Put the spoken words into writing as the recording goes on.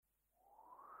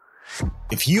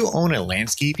If you own a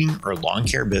landscaping or lawn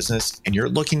care business and you're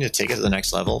looking to take it to the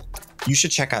next level, you should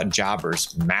check out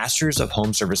Jobber's Masters of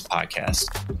Home Service podcast.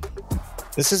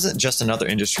 This isn't just another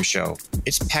industry show.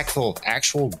 It's packed full of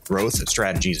actual growth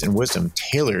strategies and wisdom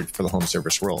tailored for the home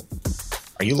service world.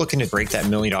 Are you looking to break that $1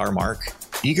 million mark?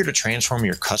 Eager to transform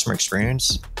your customer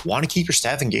experience? Want to keep your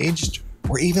staff engaged?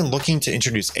 Or even looking to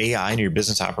introduce AI into your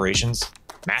business operations?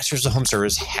 Masters of Home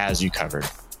Service has you covered.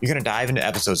 You're going to dive into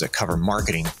episodes that cover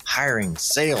marketing, hiring,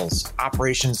 sales,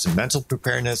 operations, mental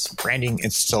preparedness, branding,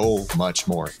 and so much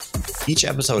more. Each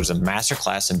episode is a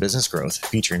masterclass in business growth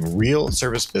featuring real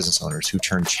service business owners who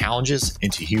turn challenges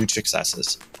into huge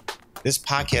successes. This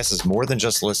podcast is more than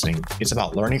just listening. It's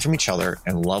about learning from each other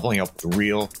and leveling up with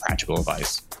real practical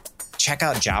advice. Check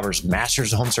out Jobber's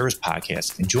Masters of Home Service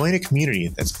podcast and join a community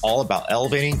that's all about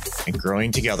elevating and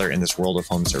growing together in this world of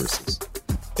home services.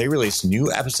 They release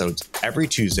new episodes every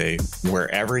Tuesday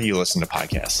wherever you listen to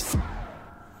podcasts.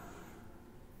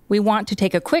 We want to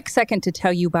take a quick second to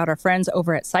tell you about our friends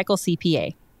over at Cycle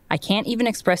CPA. I can't even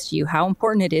express to you how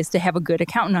important it is to have a good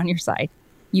accountant on your side.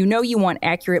 You know you want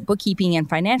accurate bookkeeping and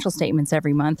financial statements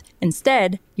every month.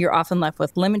 Instead, you're often left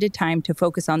with limited time to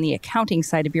focus on the accounting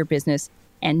side of your business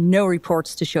and no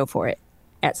reports to show for it.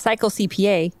 At Cycle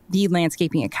CPA, the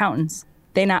landscaping accountants,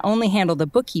 they not only handle the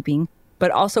bookkeeping, but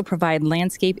also provide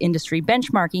landscape industry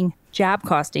benchmarking, job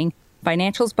costing,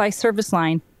 financials by service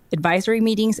line, advisory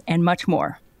meetings, and much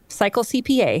more. Cycle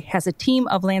CPA has a team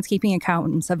of landscaping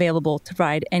accountants available to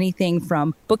provide anything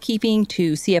from bookkeeping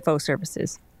to CFO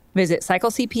services. Visit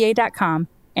cyclecpa.com,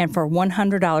 and for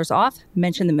 $100 off,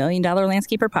 mention the $1 Million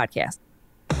Landscaper podcast.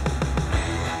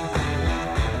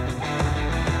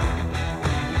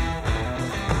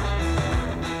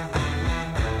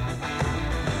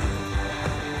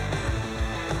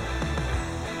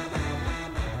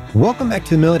 Welcome back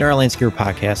to the $1 Million Landscaper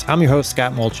podcast. I'm your host,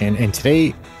 Scott Mulchan, and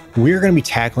today we're going to be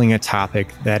tackling a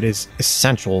topic that is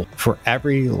essential for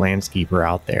every landscaper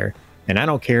out there. And I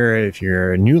don't care if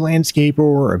you're a new landscaper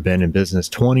or been in business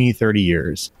 20, 30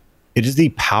 years. It is the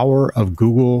power of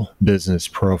Google Business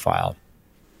Profile.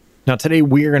 Now, today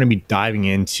we are going to be diving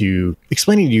into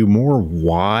explaining to you more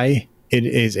why it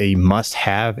is a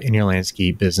must-have in your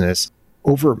landscape business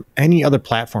over any other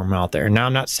platform out there. Now,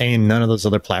 I'm not saying none of those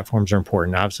other platforms are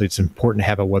important. Obviously, it's important to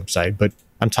have a website, but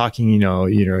I'm talking, your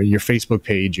Facebook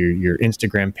page, your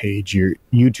Instagram page, your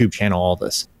YouTube channel, all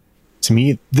this. To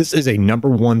me, this is a number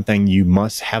one thing you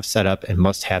must have set up and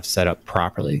must have set up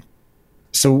properly.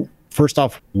 So first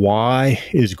off, why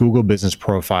is Google Business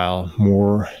Profile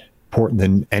more important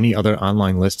than any other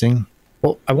online listing?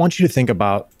 Well, I want you to think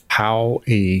about how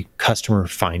a customer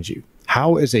finds you.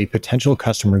 How is a potential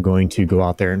customer going to go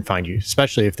out there and find you,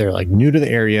 especially if they're like new to the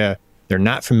area, they're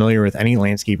not familiar with any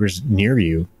landscapers near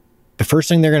you? The first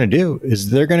thing they're going to do is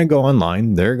they're going to go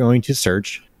online. They're going to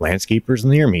search landscapers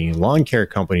near me, lawn care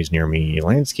companies near me,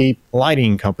 landscape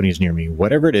lighting companies near me,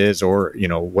 whatever it is, or,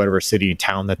 whatever city,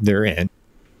 town that they're in.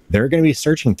 They're going to be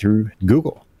searching through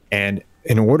Google. And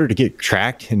in order to get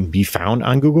tracked and be found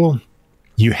on Google,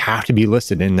 you have to be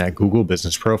listed in that Google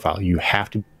Business Profile. You have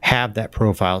to have that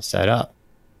profile set up.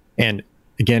 And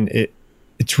again,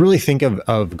 it's really think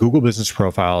of Google Business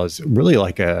Profile as really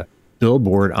like a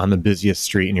billboard on the busiest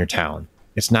street in your town.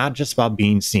 It's not just about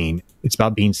being seen. It's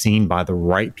about being seen by the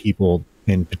right people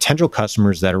and potential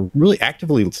customers that are really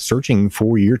actively searching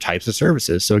for your types of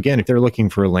services. So again, if they're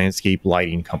looking for landscape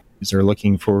lighting companies, they're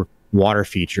looking for water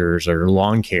features or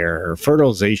lawn care or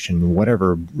fertilization,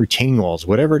 whatever, retaining walls,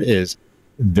 whatever it is,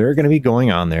 they're going to be going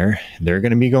on there. They're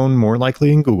going to be going more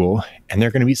likely in Google, and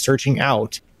they're going to be searching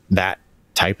out that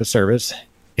type of service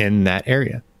in that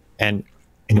area. And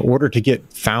in order to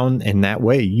get found in that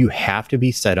way, you have to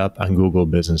be set up on Google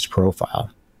Business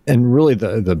Profile. And really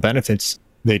the benefits,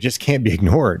 they just can't be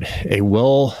ignored. A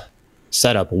well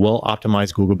set up, well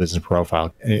optimized Google Business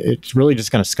Profile, it's really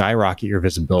just going to skyrocket your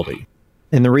visibility.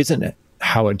 And the reason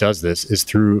how it does this is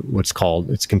through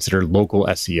it's considered local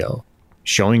SEO.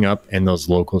 Showing up in those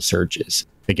local searches.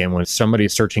 Again, when somebody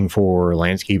is searching for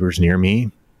landscapers near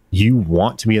me, you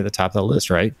want to be at the top of the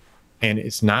list, right? And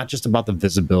it's not just about the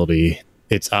visibility.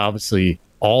 It's obviously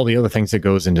all the other things that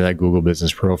goes into that Google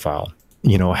Business Profile.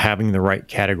 Having the right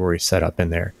categories set up in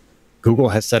there. Google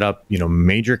has set up,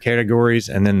 major categories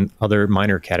and then other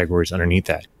minor categories underneath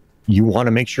that. You want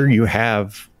to make sure you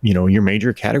have, your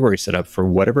major category set up for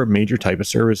whatever major type of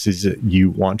services that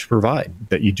you want to provide,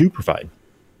 that you do provide.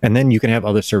 And then you can have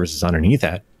other services underneath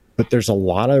that. But there's a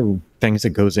lot of things that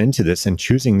goes into this, and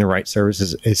choosing the right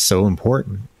services is so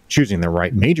important. Choosing the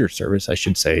right major service, I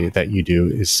should say, that you do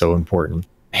is so important.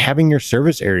 Having your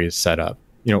service areas set up.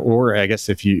 Or I guess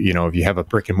if if you have a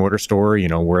brick and mortar store,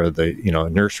 where a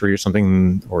nursery or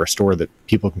something, or a store that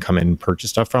people can come in and purchase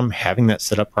stuff from, having that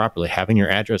set up properly, having your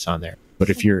address on there. But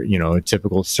if you're, a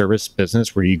typical service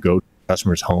business where you go to a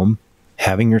customer's home,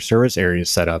 having your service areas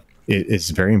set up is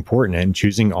very important, and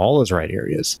choosing all those right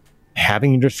areas.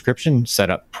 Having your description set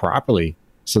up properly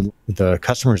so the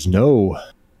customers know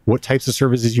what types of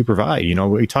services you provide.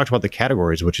 We talked about the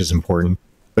categories, which is important,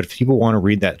 but if people want to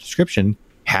read that description,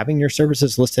 having your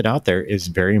services listed out there is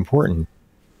very important.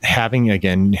 Having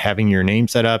your name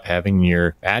set up, having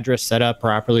your address set up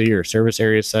properly, your service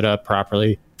area set up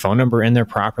properly, phone number in there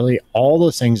properly, all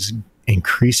those things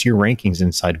increase your rankings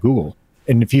inside Google.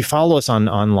 And if you follow us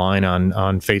online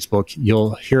on Facebook,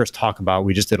 you'll hear us talk about,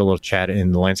 we just did a little chat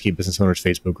in the Landscape Business Owners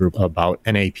Facebook group about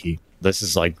NAP. This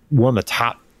is like one of the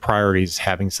top priorities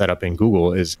having set up in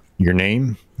Google is your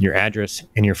name, your address,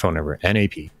 and your phone number.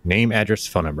 NAP, name, address,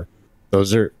 phone number.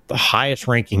 Those are the highest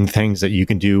ranking things that you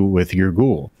can do with your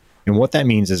Google. And what that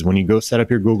means is when you go set up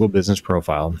your Google business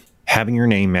profile, having your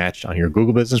name matched on your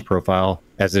Google business profile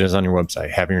as it is on your website,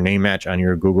 having your name match on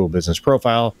your Google business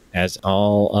profile as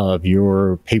all of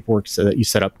your paperwork so that you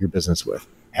set up your business with,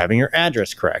 having your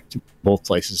address correct, both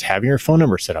places, having your phone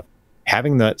number set up,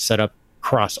 having that set up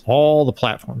across all the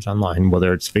platforms online,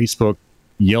 whether it's Facebook,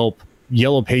 Yelp,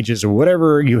 Yellow Pages, or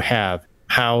whatever you have,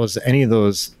 house any of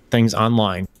those things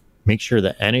online. Make sure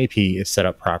that NAP is set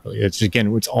up properly.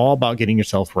 It's all about getting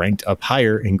yourself ranked up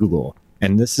higher in Google.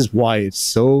 And this is why it's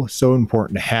so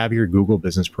important to have your Google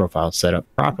business profile set up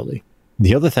properly.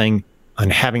 The other thing on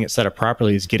having it set up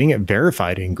properly is getting it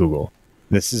verified in Google.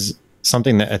 This is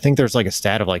something that I think there's like a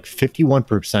stat of like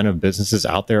 51% of businesses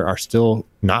out there are still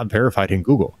not verified in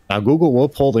Google. Now, Google will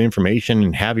pull the information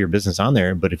and have your business on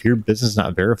there, but if your business is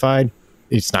not verified,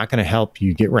 it's not going to help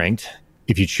you get ranked.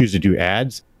 If you choose to do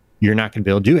ads, you're not going to be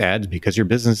able to do ads because your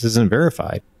business isn't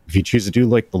verified. If you choose to do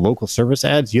like the local service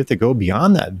ads, you have to go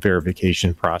beyond that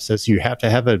verification process. You have to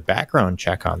have a background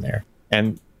check on there.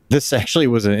 And this actually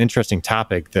was an interesting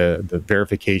topic, the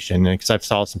verification, because I've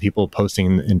saw some people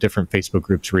posting in different Facebook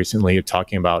groups recently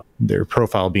talking about their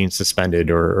profile being suspended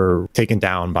or taken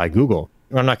down by Google.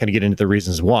 I'm not going to get into the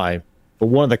reasons why, but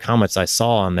one of the comments I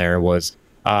saw on there was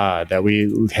that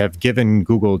we have given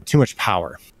Google too much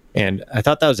power. And I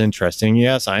thought that was interesting.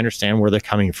 Yes, I understand where they're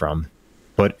coming from.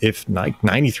 But if like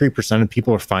 93% of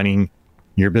people are finding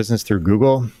your business through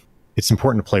Google, it's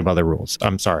important to play by the rules.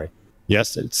 I'm sorry.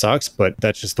 Yes, it sucks, but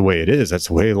that's just the way it is. That's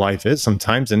the way life is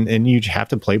sometimes. And you have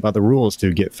to play by the rules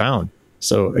to get found.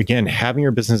 So again, having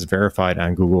your business verified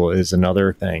on Google is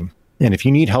another thing. And if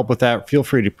you need help with that, feel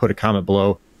free to put a comment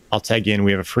below. I'll tag you in.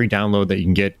 We have a free download that you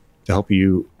can get to help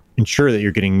you ensure that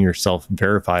you're getting yourself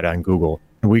verified on Google.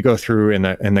 And we go through in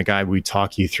the guide, we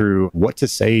talk you through what to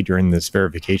say during this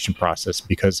verification process,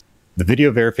 because the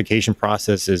video verification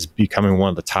process is becoming one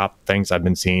of the top things I've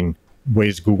been seeing.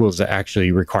 Ways Google is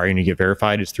actually requiring you to get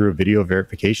verified is through a video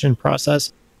verification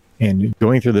process. And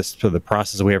going through the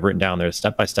process we have written down there,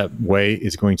 step-by-step way,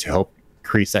 is going to help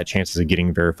increase that chances of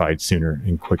getting verified sooner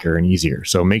and quicker and easier.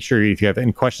 So make sure if you have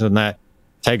any questions on that,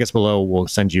 tag us below. We'll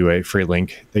send you a free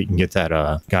link that you can get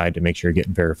that guide to make sure you're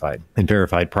getting verified and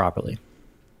verified properly.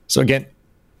 So again,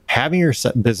 having your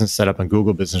business set up on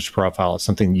Google Business Profile is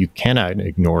something you cannot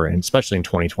ignore, and especially in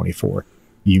 2024.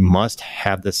 You must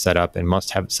have this set up and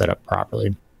must have it set up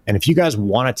properly. And if you guys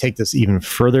want to take this even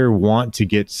further, want to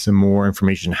get some more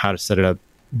information how to set it up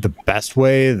the best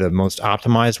way, the most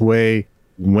optimized way,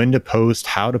 when to post,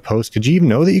 how to post. Did you even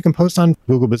know that you can post on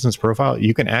Google Business Profile?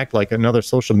 You can act like another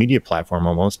social media platform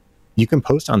almost. You can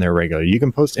post on there regularly. You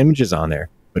can post images on there.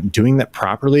 But doing that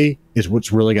properly is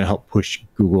what's really going to help push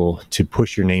Google to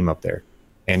push your name up there.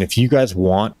 And if you guys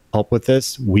want help with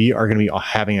this, we are going to be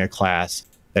having a class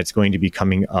that's going to be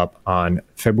coming up on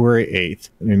February 8th.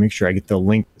 Let me make sure I get the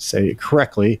link to say it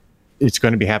correctly. It's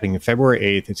going to be happening February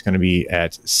 8th. It's going to be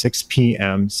at 6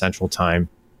 p.m. Central Time.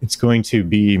 It's going to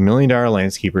be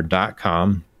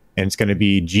milliondollarlandscaper.com, and it's going to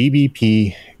be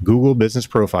GBP Google Business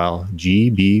Profile,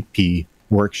 GBP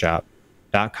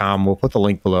Workshop.com. We'll put the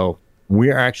link below. We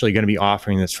are actually going to be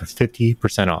offering this for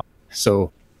 50% off.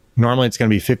 So normally it's going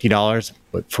to be $50,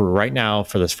 but for right now,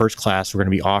 for this first class, we're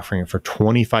going to be offering it for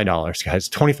 $25, guys.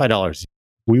 $25.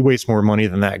 We waste more money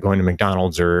than that going to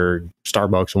McDonald's or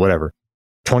Starbucks or whatever.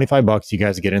 $25, you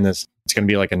guys get in this. It's going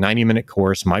to be like a 90-minute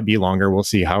course, might be longer. We'll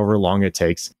see however long it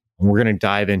takes. And we're going to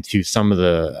dive into some of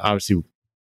the, obviously,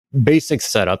 basic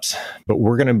setups, but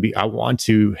I want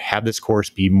to have this course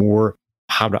be more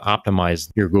how to optimize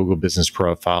your Google Business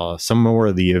Profile, some more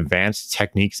of the advanced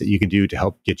techniques that you can do to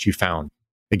help get you found.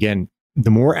 Again,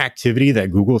 the more activity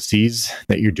that Google sees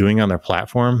that you're doing on their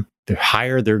platform, the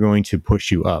higher they're going to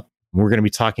push you up. We're going to be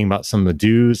talking about some of the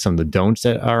do's, some of the don'ts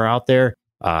that are out there.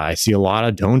 I see a lot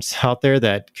of don'ts out there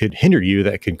that could hinder you,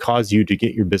 that could cause you to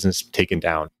get your business taken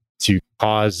down, to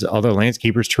cause other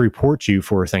landscapers to report you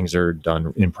for things that are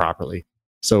done improperly.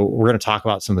 So we're going to talk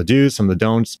about some of the do's, some of the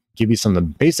don'ts, give you some of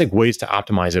the basic ways to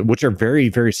optimize it, which are very,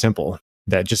 very simple,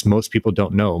 that just most people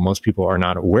don't know. Most people are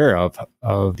not aware of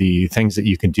the things that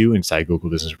you can do inside Google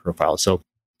Business Profile. So if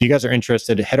you guys are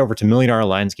interested, head over to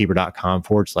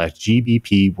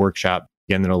milliondollarlandscaper.com/GBP workshop.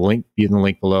 Again, there'll be in the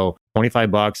link below.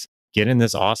 $25. Get in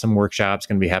this awesome workshop. It's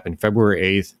going to be happening February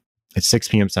 8th at 6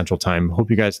 p.m. Central Time. Hope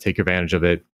you guys take advantage of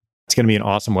it. It's going to be an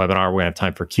awesome webinar. We're going to have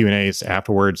time for Q&As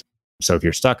afterwards. So if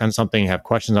you're stuck on something, have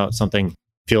questions about something,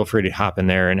 feel free to hop in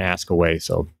there and ask away.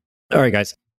 So, all right,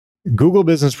 guys. Google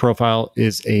Business Profile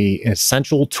is an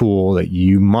essential tool that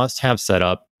you must have set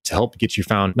up to help get you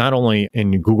found not only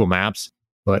in Google Maps,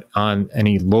 but on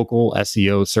any local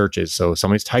SEO searches. So if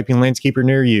somebody's typing landscaper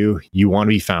near you, you want to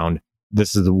be found.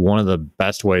 This is one of the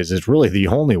best ways. It's really the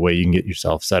only way you can get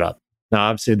yourself set up. Now,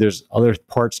 obviously, there's other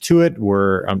parts to it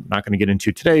where I'm not going to get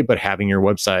into today, but having your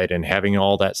website and having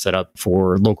all that set up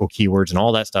for local keywords and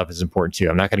all that stuff is important too.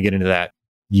 I'm not going to get into that.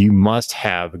 You must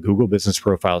have a Google Business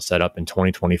Profile set up in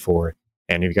 2024.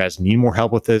 And if you guys need more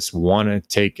help with this, want to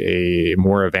take a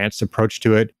more advanced approach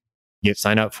to it, get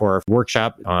signed up for our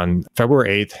workshop on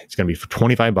February 8th. It's going to be for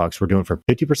 $25. We're doing for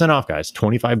 50% off, guys.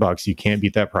 $25. You can't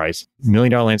beat that price.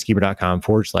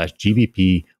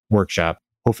 milliondollarlandscaper.com/GBP workshop.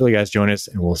 Hopefully you guys join us,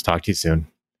 and we'll talk to you soon.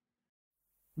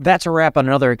 That's a wrap on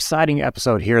another exciting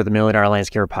episode here of the $1 Million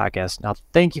Landscaper Podcast. Now,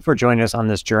 thank you for joining us on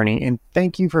this journey, and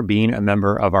thank you for being a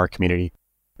member of our community.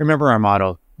 Remember our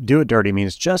motto, do it dirty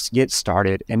means just get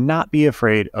started and not be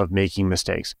afraid of making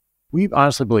mistakes. We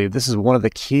honestly believe this is one of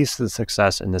the keys to the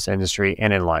success in this industry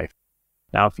and in life.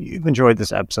 Now, if you've enjoyed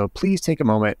this episode, please take a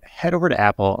moment, head over to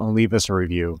Apple and leave us a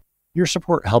review. Your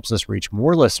support helps us reach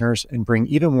more listeners and bring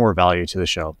even more value to the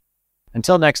show.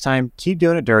 Until next time, keep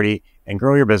doing it dirty and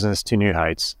grow your business to new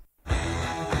heights.